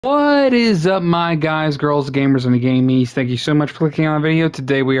What is up, my guys, girls, gamers, and the gamies? Thank you so much for clicking on the video.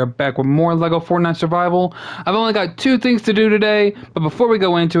 Today we are back with more LEGO Fortnite Survival. I've only got two things to do today, but before we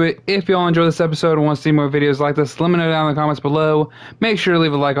go into it, if y'all enjoy this episode and want to see more videos like this, let me know down in the comments below. Make sure to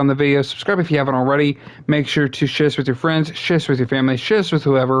leave a like on the video, subscribe if you haven't already. Make sure to share this with your friends, share this with your family, share this with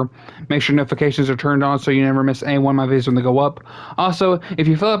whoever. Make sure notifications are turned on so you never miss any one of my videos when they go up. Also, if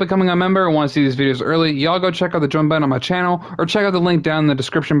you feel like becoming a member and want to see these videos early, y'all go check out the join button on my channel or check out the link down in the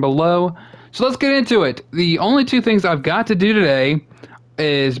description below. So let's get into it. The only two things I've got to do today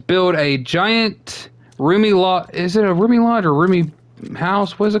is build a giant roomy lot. Is it a roomy lodge or roomy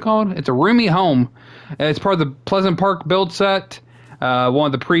house? What is it called? It's a roomy home. It's part of the Pleasant Park build set.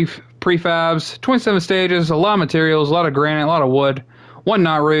 One of the prefabs. 27 stages, a lot of materials, a lot of granite, a lot of wood. One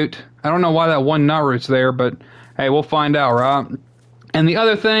knot root. I don't know why that one knot root's there, but hey, we'll find out, right? And the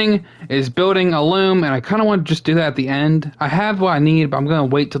other thing is building a loom, and I kind of want to just do that at the end. I have what I need, but I'm going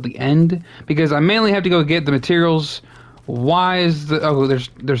to wait till the end because I mainly have to go get the materials. Why is the... Oh,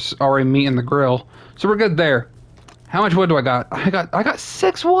 there's already meat in the grill. So we're good there. How much wood do I got? I got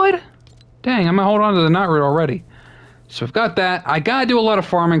 6 wood? Dang, I'm going to hold on to the knot root already. So I've got that. I got to do a lot of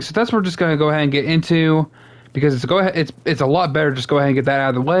farming, so that's what we're just going to go ahead and get into because it's a lot better just go ahead and get that out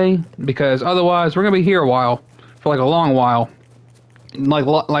of the way because otherwise we're going to be here a while, for like a long while. Like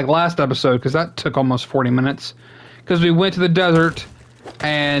last episode, because that took almost 40 minutes. Because we went to the desert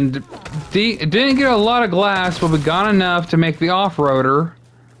and didn't get a lot of glass, but we got enough to make the off-roader.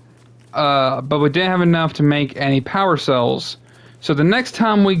 But we didn't have enough to make any power cells. So the next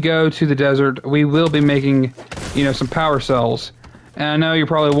time we go to the desert, we will be making, some power cells. And I know you're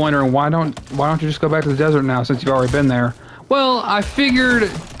probably wondering why don't you just go back to the desert now since you've already been there? Well, I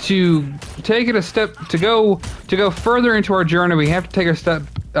figured to take it a step to go further into our journey, we have to take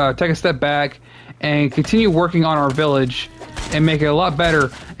a step back and continue working on our village and make it a lot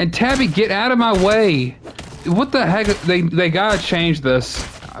better. And Tabby, get out of my way! What the heck? They gotta change this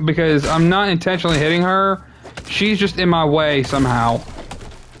because I'm not intentionally hitting her. She's just in my way somehow.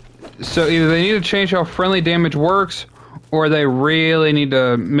 So either they need to change how friendly damage works, or they really need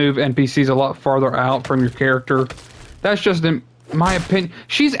to move NPCs a lot farther out from your character. That's just in my opinion.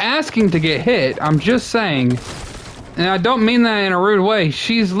 She's asking to get hit. I'm just saying. And I don't mean that in a rude way.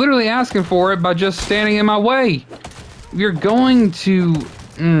 She's literally asking for it by just standing in my way. You're going to...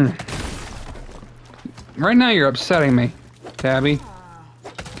 Right now you're upsetting me, Tabby.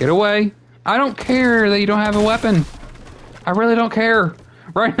 Get away. I don't care that you don't have a weapon. I really don't care.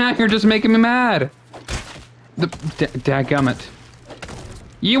 Right now you're just making me mad. Dadgummit.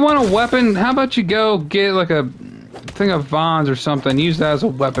 You want a weapon? How about you go get like a... thing of Vons or something, use that as a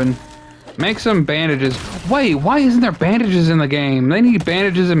weapon. Make some bandages. Wait, why isn't there bandages in the game? They need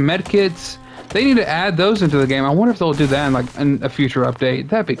bandages and medkits. They need to add those into the game. I wonder if they'll do that in a future update.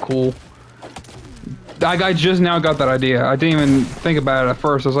 That'd be cool. I just now got that idea. I didn't even think about it at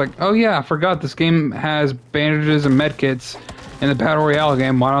first. I was like, oh yeah, I forgot this game has bandages and medkits in the Battle Royale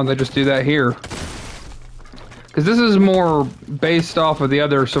game. Why don't they just do that here? Because this is more based off of the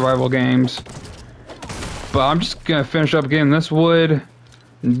other survival games. But I'm just gonna finish up getting this wood.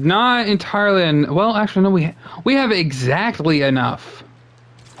 Not entirely, well, actually, no, we have exactly enough.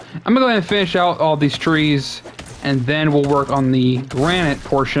 I'm gonna go ahead and finish out all these trees, and then we'll work on the granite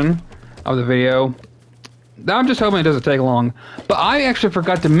portion of the video. I'm just hoping it doesn't take long. But I actually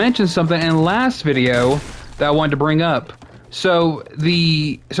forgot to mention something in the last video that I wanted to bring up. So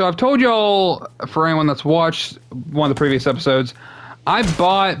I've told y'all, for anyone that's watched one of the previous episodes, I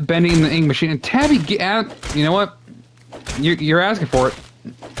bought Bending the Ink Machine, and Tabby, get out. You know what? You're asking for it.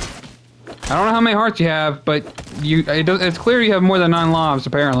 I don't know how many hearts you have, but it's clear you have more than 9 lives,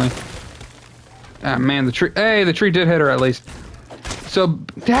 apparently. Ah, man, the tree... Hey, the tree did hit her, at least. So,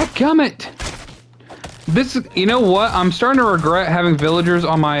 dadgummit! You know what? I'm starting to regret having villagers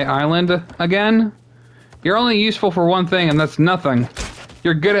on my island again. You're only useful for one thing, and that's nothing.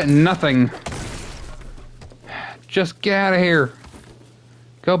 You're good at nothing. Just get out of here.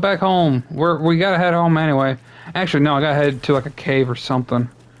 Go back home. We gotta head home anyway. Actually, no, I gotta head to like a cave or something.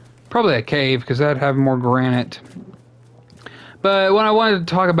 Probably a cave, because that'd have more granite. But what I wanted to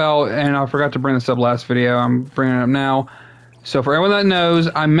talk about, and I forgot to bring this up last video, I'm bringing it up now. So for everyone that knows,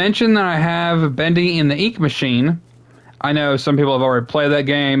 I mentioned that I have Bending in the Ink Machine. I know some people have already played that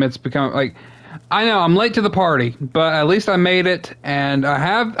game. It's become like... I know, I'm late to the party, but at least I made it, and I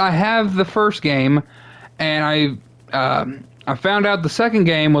have the first game, and I found out the second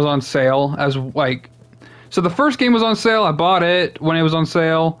game was on sale as so the first game was on sale. I bought it when it was on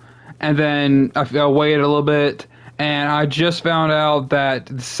sale, and then I waited a little bit, and I just found out that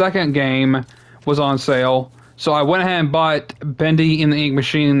the second game was on sale. So I went ahead and bought Bendy in the Ink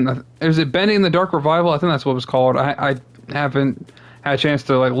Machine. Is it Bendy in the Dark Revival? I think that's what it was called. I haven't had a chance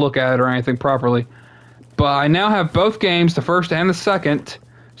to like look at it or anything properly. But I now have both games, the first and the second.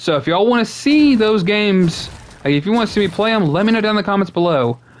 So if y'all want to see those games, like if you want to see me play them, let me know down in the comments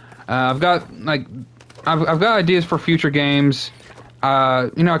below. I've got ideas for future games. You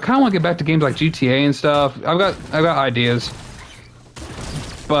know, I kind of want to get back to games like GTA and stuff. I've got ideas.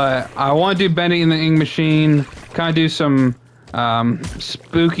 But I want to do Bendy in the Ink Machine, kind of do some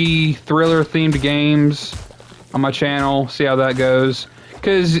spooky thriller themed games on my channel, see how that goes.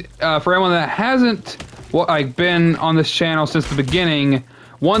 Because for everyone that hasn't been on this channel since the beginning,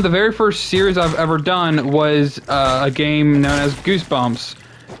 one of the very first series I've ever done was a game known as Goosebumps.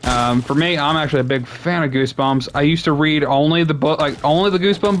 For me, I'm actually a big fan of Goosebumps. I used to read only the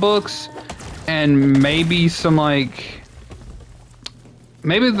Goosebump books, and maybe some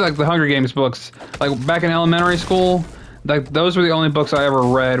maybe like the Hunger Games books, like back in elementary school. Like those were the only books I ever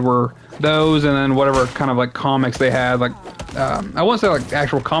read, were those, and then whatever kind of like comics they had. Like I wouldn't say like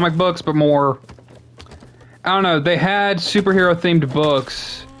actual comic books, but more, I don't know. They had superhero themed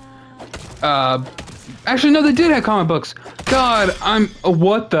books. Actually, no, they did have comic books. God,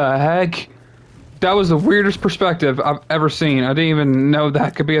 what the heck? That was the weirdest perspective I've ever seen. I didn't even know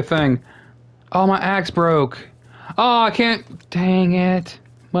that could be a thing. Oh, my axe broke. Oh, I can't. Dang it.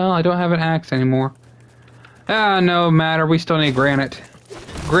 Well, I don't have an axe anymore. Ah, no matter. We still need granite.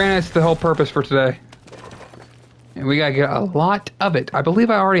 Granite's the whole purpose for today. And we gotta get a lot of it. I believe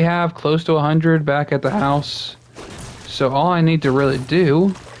I already have close to 100 back at the house. So all I need to really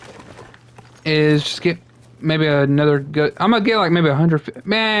do is just get maybe another good... I'm gonna get like maybe 100...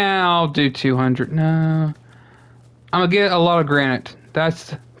 Man, I'll do 200. No. I'm gonna get a lot of granite.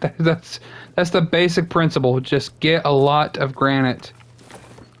 That's the basic principle. Just get a lot of granite.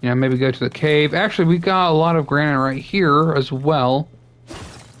 You know, maybe go to the cave. Actually, we got a lot of granite right here as well.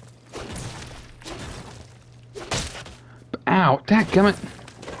 Ow, dadgummit.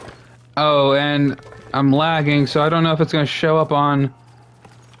 Oh, and I'm lagging, so I don't know if it's going to show up on...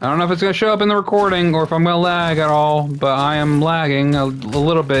 I don't know if it's going to show up in the recording or if I'm going to lag at all, but I am lagging a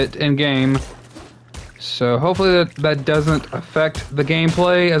little bit in-game. So hopefully that doesn't affect the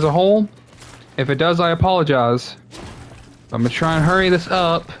gameplay as a whole. If it does, I apologize. I'm going to try and hurry this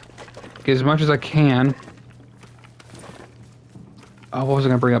up, get as much as I can. Oh, what was I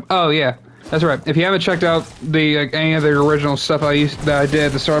going to bring up? Oh, yeah. That's right. If you haven't checked out any of the original stuff that I did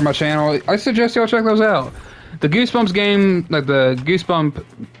at the start of my channel, I suggest y'all check those out. The Goosebumps game, like the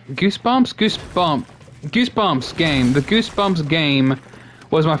Goosebumps game. The Goosebumps game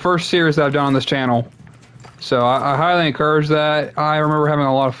was my first series that I've done on this channel. So I highly encourage that. I remember having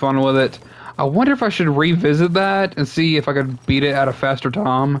a lot of fun with it. I wonder if I should revisit that and see if I could beat it at a faster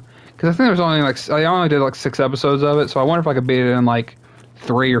time. Because I think there's only I only did like 6 episodes of it, so I wonder if I could beat it in like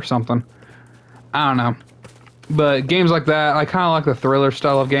 3 or something. I don't know. But games like that, I kind of like the thriller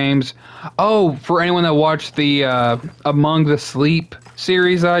style of games. Oh, for anyone that watched the Among the Sleep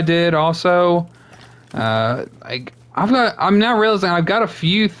series I did also, I'm now realizing I've got a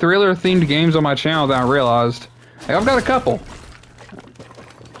few thriller themed games on my channel that I realized. Like, I've got a couple.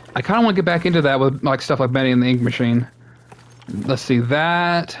 I kind of want to get back into that with like stuff like Bendy and the Ink Machine. Let's see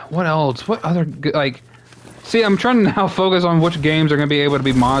that. What else? What other like? See, I'm trying to now focus on which games are going to be able to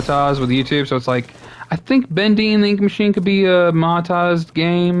be monetized with YouTube. So it's like, I think Bendy and the Ink Machine could be a monetized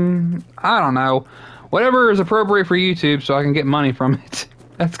game. I don't know. Whatever is appropriate for YouTube so I can get money from it.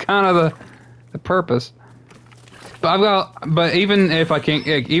 That's kind of the purpose. But even if I can't,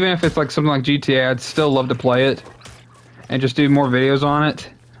 even if it's like something like GTA, I'd still love to play it and just do more videos on it.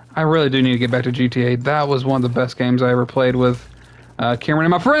 I really do need to get back to GTA. That was one of the best games I ever played with Cameron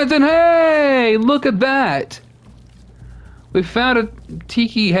and my friends. And hey, look at that! We found a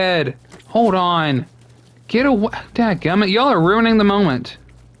tiki head. Hold on. Get away. Dadgummit, y'all are ruining the moment.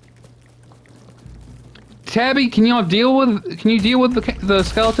 Tabby, can you deal with the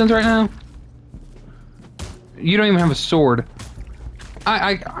skeletons right now? You don't even have a sword.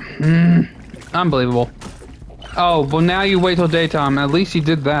 Unbelievable. Oh, well now you wait till daytime. At least you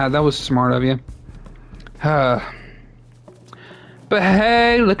did that. That was smart of you. But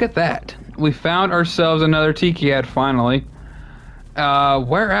hey, look at that. We found ourselves another tiki head finally.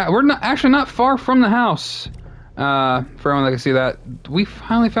 Where at? We're actually not far from the house. For everyone that can see that, we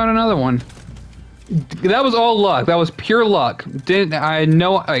finally found another one. That was all luck. That was pure luck. I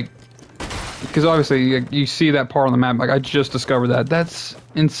know, because obviously you see that part on the map. Like I just discovered that. That's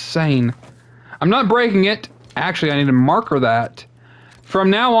insane. I'm not breaking it. Actually, I need to marker that. From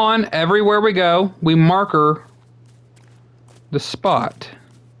now on, everywhere we go, we marker the spot.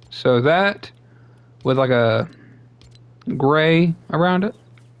 So that with like a gray around it.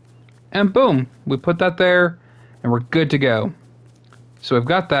 And boom, we put that there and we're good to go. So we've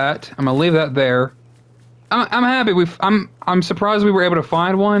got that. I'm gonna leave that there. I'm happy. I'm surprised we were able to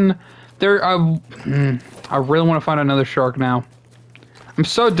find one. I really want to find another shark now. I'm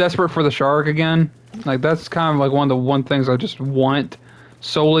so desperate for the shark again. Like that's kind of like one things I just want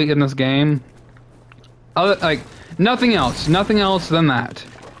solely in this game. Like nothing else than that.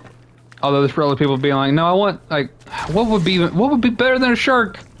 Although there's probably people being like, no, I want like what would be better than a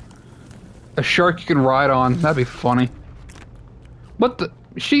shark? A shark you can ride on. That'd be funny. What the?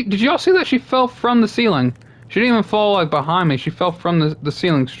 Did y'all see that? She fell from the ceiling. She didn't even fall like behind me. She fell from the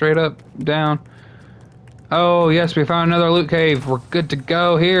ceiling straight up down. Oh yes, we found another loot cave. We're good to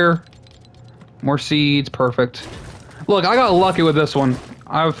go here. More seeds, perfect. Look, I got lucky with this one.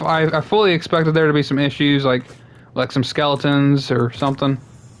 I fully expected there to be some issues, like some skeletons or something.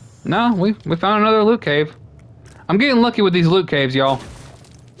 No, we found another loot cave. I'm getting lucky with these loot caves, y'all.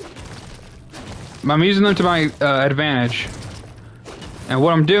 I'm using them to my advantage. And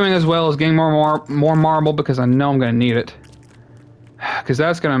what I'm doing as well is getting more marble because I know I'm going to need it. Because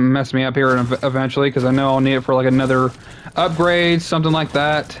that's going to mess me up here eventually because I know I'll need it for like another upgrade, something like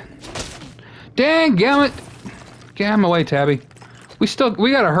that. Dang, gammit! Get out of my way, Tabby. We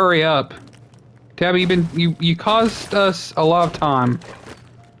gotta hurry up. Tabby, you caused us a lot of time.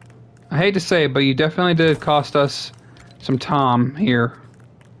 I hate to say it, but you definitely did cost us some time here.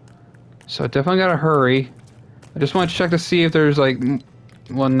 So I definitely gotta hurry. I just want to check to see if there's like...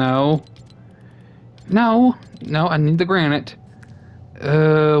 Well, no. No, I need the granite.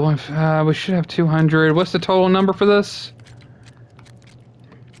 We should have 200. What's the total number for this?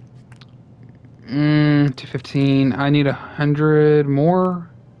 215. I need 100 more.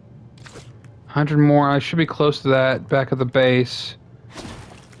 100 more. I should be close to that back at the base.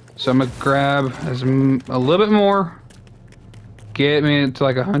 So I'm gonna grab a little bit more. Get me to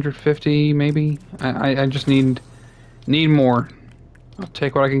like 150 maybe. I just need more. I'll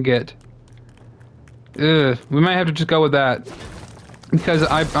take what I can get. Ugh, we might have to just go with that. Because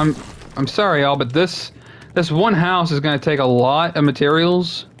I'm sorry y'all, but this one house is gonna take a lot of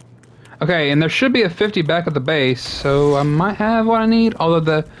materials. Okay, and there should be a 50 back at the base, so I might have what I need, although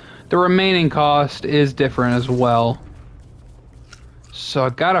the remaining cost is different as well. So I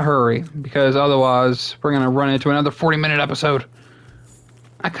gotta hurry, because otherwise we're gonna run into another 40-minute episode.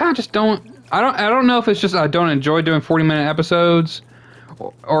 I kinda just don't know if it's just I don't enjoy doing 40-minute episodes,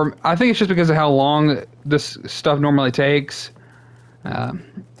 or I think it's just because of how long this stuff normally takes.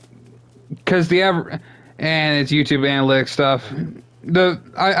 Because the average, and it's YouTube analytics stuff.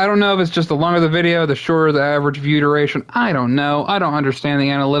 I don't know if it's just the longer the video, the shorter the average view duration. I don't know. I don't understand the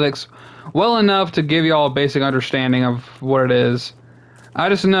analytics well enough to give you all a basic understanding of what it is. I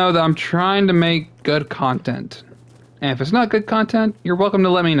just know that I'm trying to make good content. And if it's not good content, you're welcome to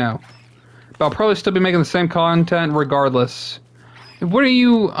let me know. But I'll probably still be making the same content regardless. What are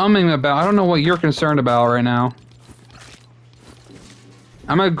you umming about? I don't know what you're concerned about right now.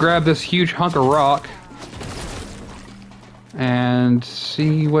 I'm gonna grab this huge hunk of rock and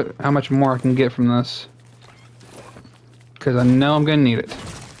see how much more I can get from this, because I know I'm gonna need it.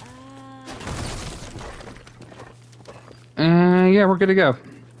 And yeah, we're good to go. I'm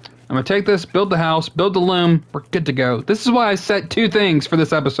gonna take this, build the house, build the loom. We're good to go. This is why I set 2 things for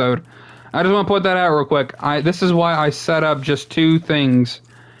this episode. I just want to put that out real quick. This is why I set up just 2 things,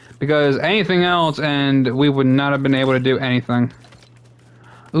 because anything else and we would not have been able to do anything.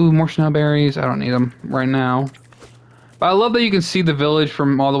 Ooh, more snowberries. I don't need them right now. But I love that you can see the village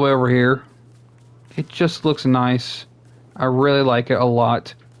from all the way over here. It just looks nice. I really like it a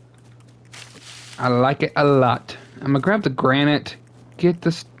lot. I like it a lot. I'm gonna grab the granite. Get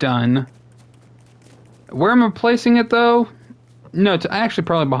this done. Where am I placing it though? No, it's actually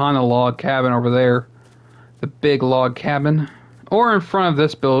probably behind the log cabin over there. The big log cabin. Or in front of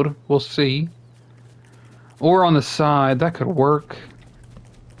this build. We'll see. Or on the side. That could work.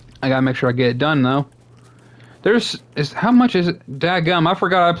 I gotta make sure I get it done though. How much is it? Dadgum, I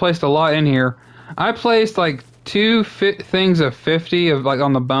forgot I placed a lot in here. I placed like 2 things of 50 of like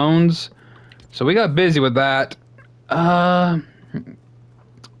on the bones. So we got busy with that.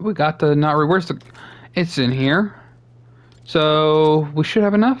 We got the where's the... It's in here. So we should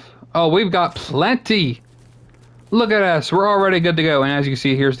have enough. Oh, we've got plenty. Look at us. We're already good to go. And as you can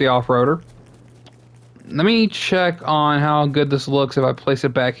see, here's the off-roader. Let me check on how good this looks if I place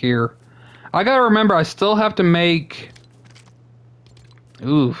it back here. I gotta remember, I still have to make...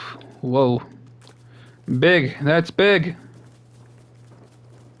 Oof. Whoa. Big. That's big.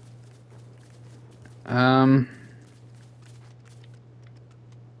 Hold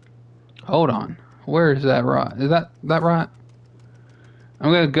on. Where is that right? Is that right?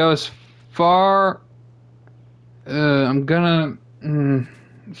 I'm gonna go as far. I'm gonna.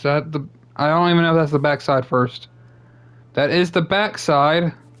 Is that the? I don't even know if that's the backside first. That is the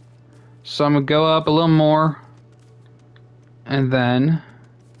backside. So I'm gonna go up a little more, and then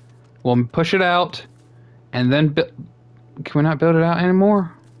we'll push it out, and then can we not build it out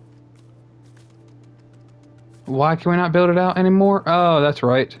anymore? Why can we not build it out anymore? Oh, that's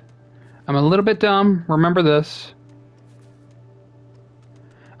right. I'm a little bit dumb. Remember this.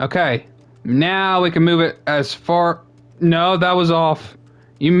 Okay. Now we can move it as far... No, that was off.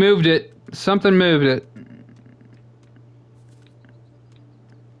 You moved it. Something moved it.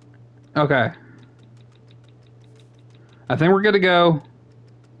 Okay. I think we're good to go.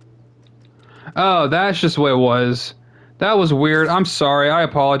 Oh, that's just the way it was. That was weird. I'm sorry. I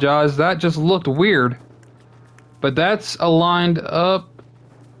apologize. That just looked weird. But that's aligned up.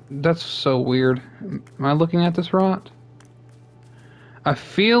 That's so weird. Am I looking at this right? I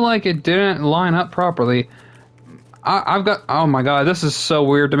feel like it didn't line up properly. I've got... Oh my god, this is so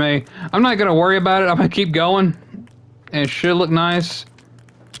weird to me. I'm not gonna worry about it. I'm gonna keep going. And it should look nice.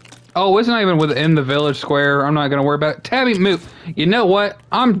 Oh, it's not even within the village square. I'm not gonna worry about it. Tabby, move. You know what?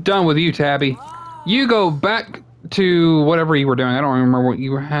 I'm done with you, Tabby. You go back to whatever you were doing. I don't remember what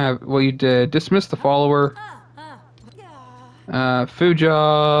you did. Dismiss the follower. Food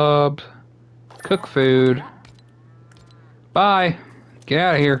job. Cook food. Bye. Get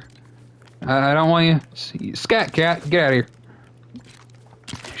out of here. I don't want you. Scat cat, get out of here.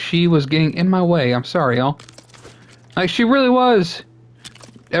 She was getting in my way. I'm sorry, y'all. Like, she really was.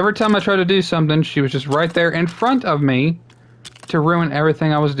 Every time I tried to do something, she was just right there in front of me to ruin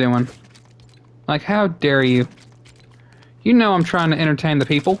everything I was doing. Like, how dare you? You know I'm trying to entertain the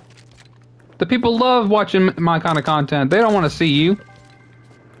people. The people love watching my kind of content. They don't want to see you.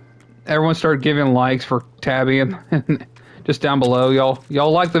 Everyone started giving likes for Tabby and just down below.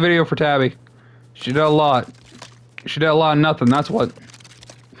 Y'all like the video for Tabby. She did a lot. She did a lot of nothing. That's what.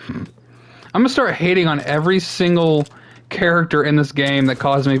 I'm gonna start hating on every single character in this game that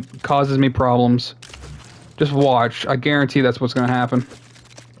causes me problems. Just watch. I guarantee that's what's gonna happen.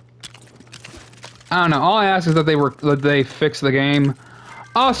 I don't know. All I ask is that they fix the game.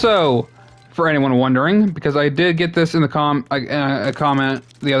 Also, for anyone wondering, because I did get this in the a comment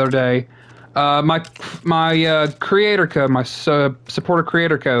the other day, my creator code, my supporter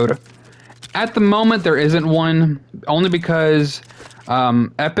creator code. At the moment, there isn't one, only because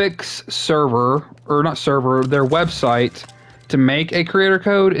Epic's server, or not server, their website to make a creator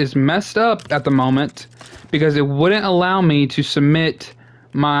code is messed up at the moment because it wouldn't allow me to submit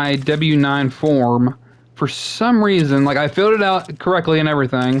my W-9 form for some reason. Like, I filled it out correctly and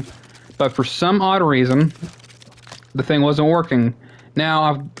everything, but for some odd reason, the thing wasn't working.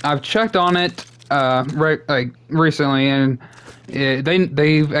 Now, I've checked on it recently, and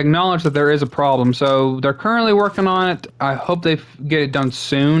they've acknowledged that there is a problem, so they're currently working on it. I hope they get it done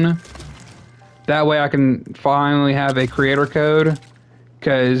soon. That way I can finally have a creator code,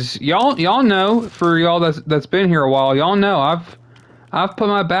 because y'all know, for y'all that's been here a while, y'all know I've put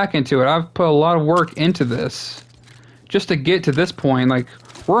my back into it. I've put a lot of work into this just to get to this point. Like,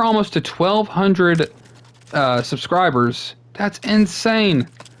 we're almost to 1,200 subscribers. That's insane.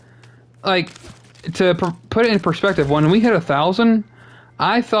 Like, to put it in perspective, when we hit 1,000,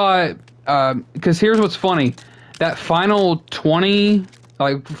 I thought, because here's what's funny, that final 20,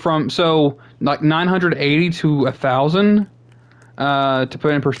 like 980 to 1,000, to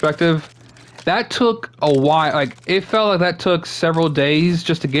put it in perspective, that took a while. Like, it felt like that took several days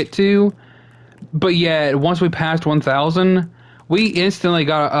just to get to, but yet once we passed 1,000, we instantly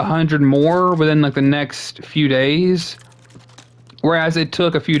got 100 more within like the next few days. Whereas it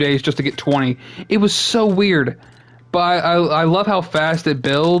took a few days just to get 20. It was so weird. But I love how fast it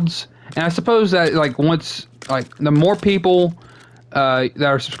builds. And I suppose that, like, once, like, the more people that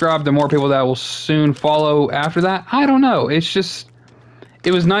are subscribed, the more people that will soon follow after that. I don't know. It's just,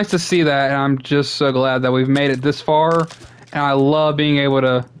 it was nice to see that. And I'm just so glad that we've made it this far. And I love being able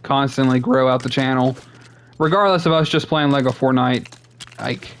to constantly grow out the channel. Regardless of us just playing LEGO Fortnite.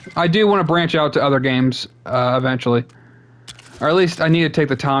 Like, I do want to branch out to other games eventually. Or at least I need to take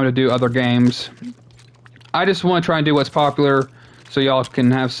the time to do other games. I just want to try and do what's popular so y'all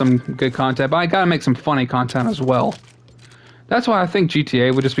can have some good content. But I gotta make some funny content as well. That's why I think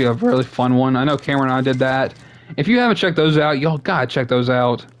GTA would just be a really fun one. I know Cameron and I did that. If you haven't checked those out, y'all gotta check those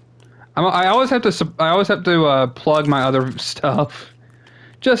out. I always have to plug my other stuff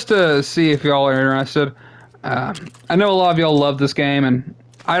just to see if y'all are interested. I know a lot of y'all love this game, and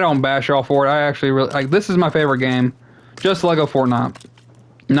I don't bash y'all for it. I actually really like. This is my favorite game. Just LEGO Fortnite.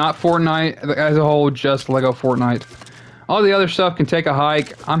 Not Fortnite as a whole, just LEGO Fortnite. All the other stuff can take a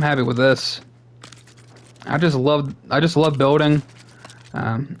hike. I'm happy with this. I just love building.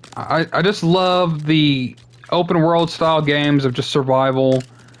 I just love the open world style games of just survival.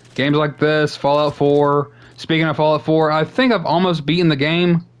 Games like this, Fallout 4. Speaking of Fallout 4, I think I've almost beaten the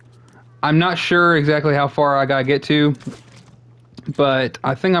game. I'm not sure exactly how far I gotta get to, but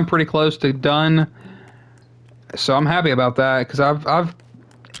I think I'm pretty close to done. So I'm happy about that because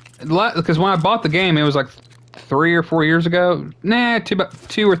because when I bought the game, it was like 3 or 4 years ago. Nah,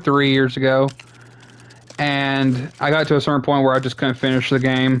 two or 3 years ago. And I got to a certain point where I just couldn't finish the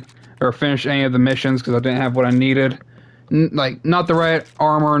game or finish any of the missions because I didn't have what I needed. Like, not the right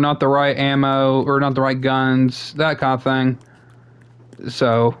armor, not the right ammo, or not the right guns, that kind of thing.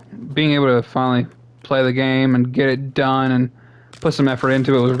 So, being able to finally play the game and get it done and put some effort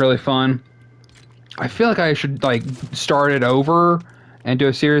into it was really fun. I feel like I should, like, start it over and do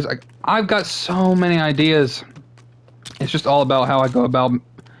a series. Like, I've got so many ideas. It's just all about how I go about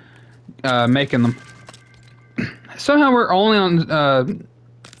making them. Somehow we're only on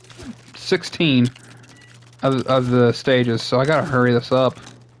 16 of the stages, so I gotta hurry this up.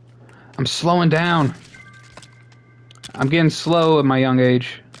 I'm slowing down. I'm getting slow at my young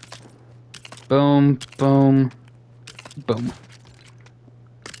age. Boom, boom, boom.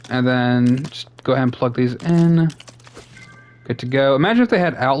 And then just go ahead and plug these in. Good to go. Imagine if they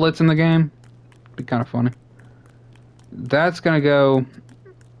had outlets in the game. It'd be kind of funny. That's gonna go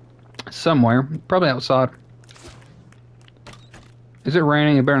somewhere. Probably outside. Is it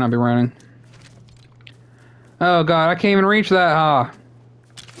raining? It better not be raining. Oh god, I can't even reach that. Ah.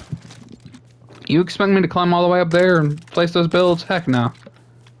 You expect me to climb all the way up there and place those builds? Heck no.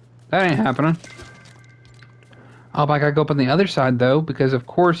 That ain't happening. Oh, but I gotta go up on the other side though, because of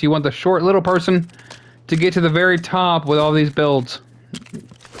course you want the short little person to get to the very top with all these builds.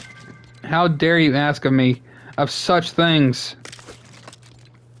 How dare you ask of me of such things?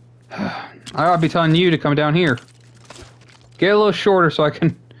 I ought to be telling you to come down here. Get a little shorter so I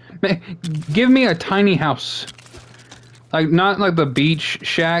can... Give me a tiny house. Like, not like the beach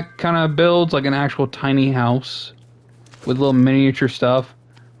shack kind of builds, like an actual tiny house with little miniature stuff.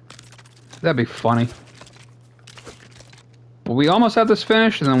 That'd be funny. But we almost have this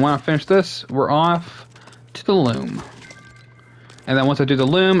finished, and then when I finish this, we're off to the loom. And then once I do the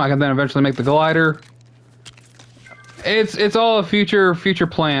loom, I can then eventually make the glider. It's all a future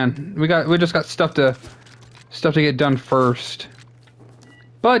plan. We just got stuff to get done first.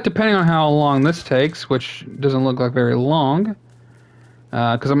 But depending on how long this takes, which doesn't look like very long,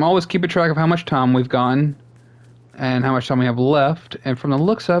 because I'm always keeping track of how much time we've gotten and how much time we have left. And from the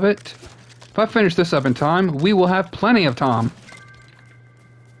looks of it, if I finish this up in time, we will have plenty of time.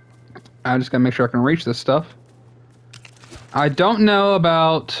 I just gotta make sure I can reach this stuff. I don't know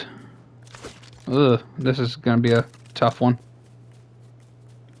about... Ugh, this is gonna be a tough one.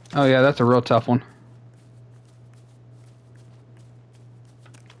 Oh yeah, that's a real tough one.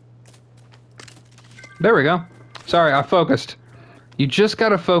 There we go. Sorry, I focused. You just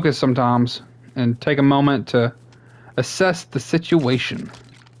gotta focus sometimes and take a moment to assess the situation.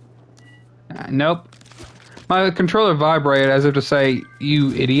 Nope. My controller vibrated as if to say,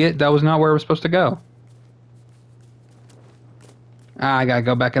 you idiot, that was not where it was supposed to go. I gotta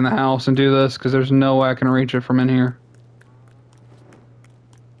go back in the house and do this because there's no way I can reach it from in here.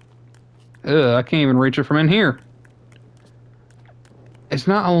 Ugh, I can't even reach it from in here. It's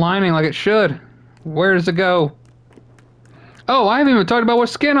not aligning like it should. Where does it go? Oh, I haven't even talked about what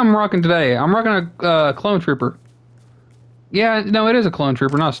skin I'm rocking today. I'm rocking a clone trooper. Yeah, no, it is a clone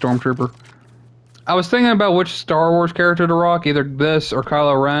trooper, not a stormtrooper. I was thinking about which Star Wars character to rock, either this or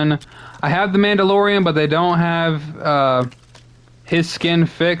Kylo Ren. I have the Mandalorian, but they don't have his skin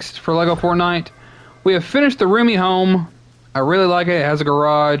fixed for LEGO Fortnite. We have finished the roomy home. I really like it. It has a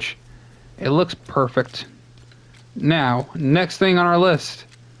garage. It looks perfect. Now, next thing on our list.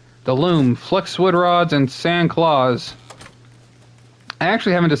 The loom, flex wood rods, and sand claws. I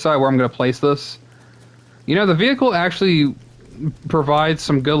actually haven't decided where I'm going to place this. You know, the vehicle actually provides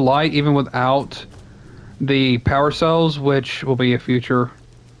some good light even without the power cells, which will be a future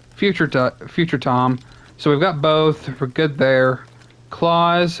time. So we've got both. We're good there.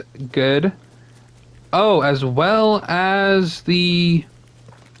 Claws, good. Oh, as well as the...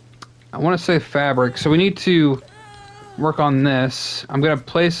 I want to say fabric. So we need to work on this. I'm going to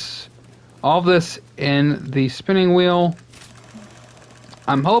place all of this in the spinning wheel.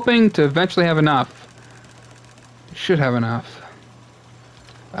 I'm hoping to eventually have enough. Should have enough.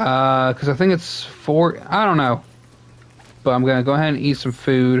 Because I think it's 4... I don't know. But I'm going to go ahead and eat some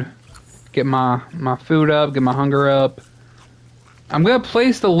food. Get my food up. Get my hunger up. I'm gonna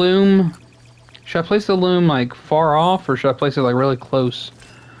place the loom. Should I place the loom like far off, or should I place it like really close?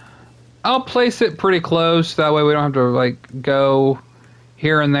 I'll place it pretty close. That way we don't have to like go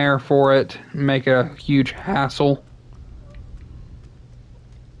here and there for it. Make it a huge hassle.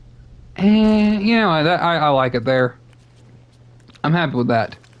 And you know that I like it there. I'm happy with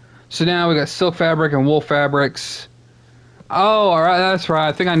that. So now we got silk fabric and wool fabrics. Oh, all right, that's right.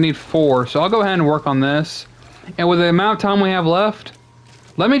 I think I need 4, so I'll go ahead and work on this. And with the amount of time we have left,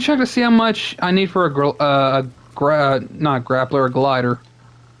 let me check to see how much I need for not grappler, a glider.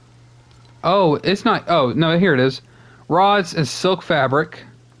 Oh, it's not. Oh no, here it is. Rods and silk fabric.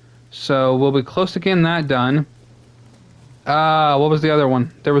 So we'll be close to getting that done. What was the other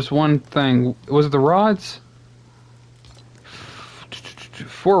one? There was one thing. Was it the rods?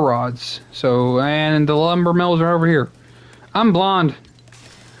 4 rods. So, and the lumber mills are over here. I'm blonde.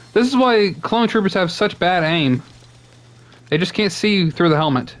 This is why clone troopers have such bad aim. They just can't see through the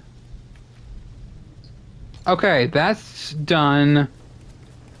helmet. Okay, that's done.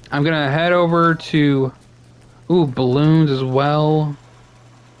 I'm gonna head over to... Ooh, balloons as well.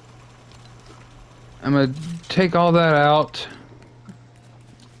 I'm gonna take all that out.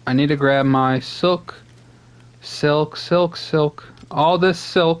 I need to grab my silk. Silk, silk, silk. All this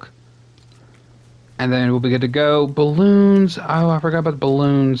silk. And then we'll be good to go. Balloons. Oh, I forgot about the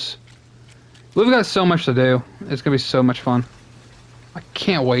balloons. We've got so much to do. It's going to be so much fun. I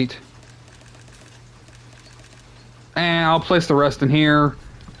can't wait. And I'll place the rest in here.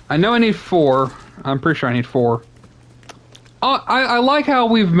 I know I need 4. I'm pretty sure I need 4. I like how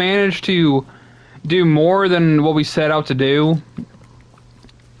we've managed to do more than what we set out to do.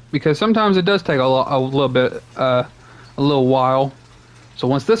 Because sometimes it does take a little bit, a little while. So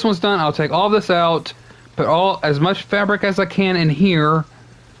once this one's done, I'll take all this out, put as much fabric as I can in here,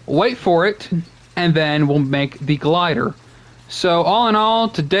 wait for it, and then we'll make the glider. So all in all,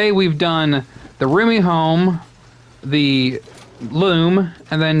 today we've done the roomy home, the loom,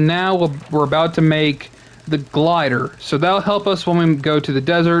 and then now we're about to make the glider. So that'll help us when we go to the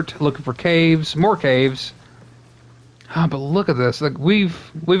desert looking for caves, more caves. Ah, but look at this. Like we've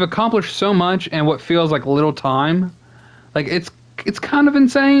accomplished so much in what feels like little time. Like it's kind of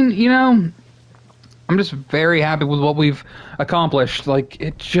insane, you know? I'm just very happy with what we've accomplished. Like,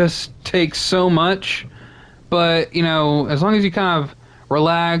 it just takes so much. But, you know, as long as you kind of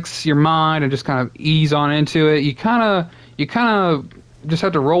relax your mind and just kind of ease on into it, you kind of just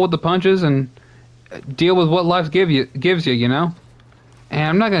have to roll with the punches and deal with what life gives you, you know? And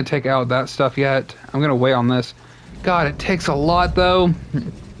I'm not going to take out that stuff yet. I'm going to wait on this. God, it takes a lot, though.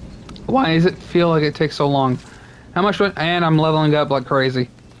 Why does it feel like it takes so long? How much do I... And I'm leveling up like crazy.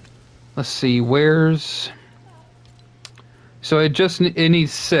 Let's see, where's... So it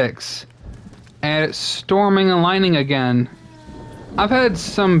needs 6. And it's storming and lightning again. I've had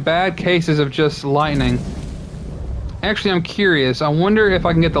some bad cases of just lightning. Actually, I'm curious. I wonder if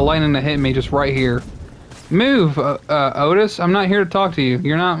I can get the lightning to hit me just right here. Move, Otis. I'm not here to talk to you.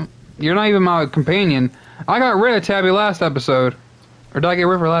 You're not even my companion. I got rid of Tabby last episode. Or did I get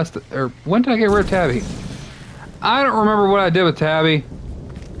rid of her last... Or when did I get rid of Tabby? I don't remember what I did with Tabby.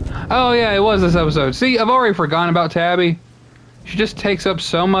 Oh yeah, it was this episode. See, I've already forgotten about Tabby. She just takes up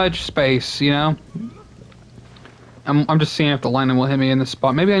so much space, you know? I'm just seeing if the lightning will hit me in this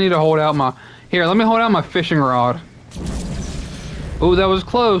spot. Maybe I need to hold out my... Here, let me hold out my fishing rod. Ooh, that was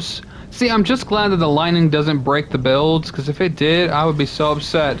close. See, I'm just glad that the lightning doesn't break the builds, because if it did, I would be so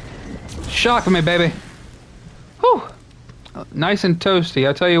upset. Shocking me, baby. Whew. Nice and toasty.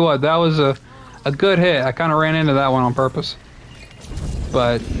 I tell you what, that was a good hit. I kind of ran into that one on purpose.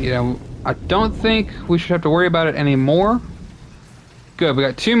 But, you know, I don't think we should have to worry about it anymore. Good, we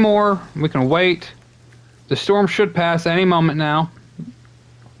got 2 more. We can wait. The storm should pass any moment now.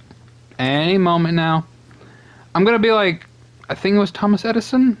 Any moment now. I'm going to be like, I think it was Thomas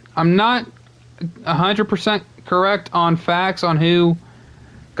Edison. I'm not 100% correct on facts on who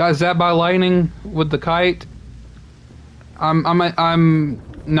got zapped by lightning with the kite. I'm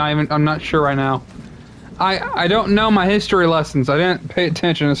not sure right now. I don't know my history lessons. I didn't pay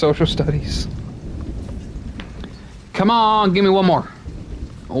attention to social studies. Come on, give me one more.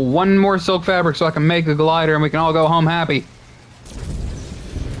 One more silk fabric so I can make the glider and we can all go home happy.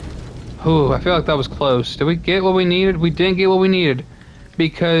 Ooh, I feel like that was close. Did we get what we needed? We didn't get what we needed.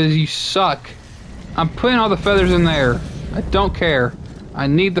 Because you suck. I'm putting all the feathers in there. I don't care. I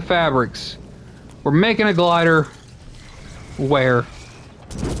need the fabrics. We're making a glider. Where?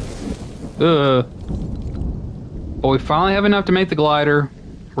 Ugh. But we finally have enough to make the glider.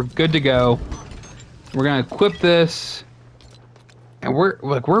 We're good to go. We're gonna equip this. And we're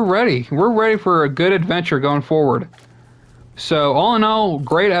ready. We're ready for a good adventure going forward. So all in all,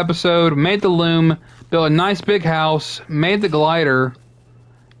 great episode. Made the loom, built a nice big house, made the glider,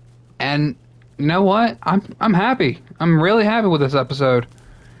 and you know what? I'm happy. I'm really happy with this episode.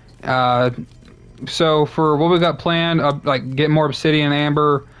 Uh, so for what we got planned, like get more obsidian and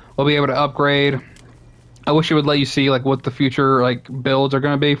amber, we'll be able to upgrade. I wish it would let you see like what the future like builds are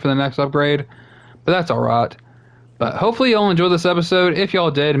going to be for the next upgrade, but that's all right. But hopefully y'all enjoyed this episode. If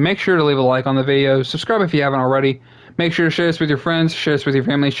y'all did, make sure to leave a like on the video. Subscribe if you haven't already. Make sure to share this with your friends, share this with your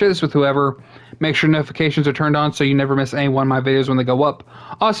family, share this with whoever. Make sure notifications are turned on so you never miss any one of my videos when they go up.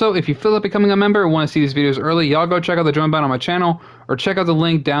 Also, if you feel like becoming a member and want to see these videos early, y'all go check out the join button on my channel or check out the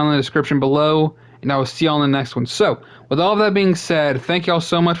link down in the description below, and I will see y'all in the next one. So, with all of that being said, thank y'all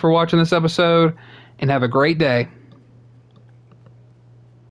so much for watching this episode, and have a great day.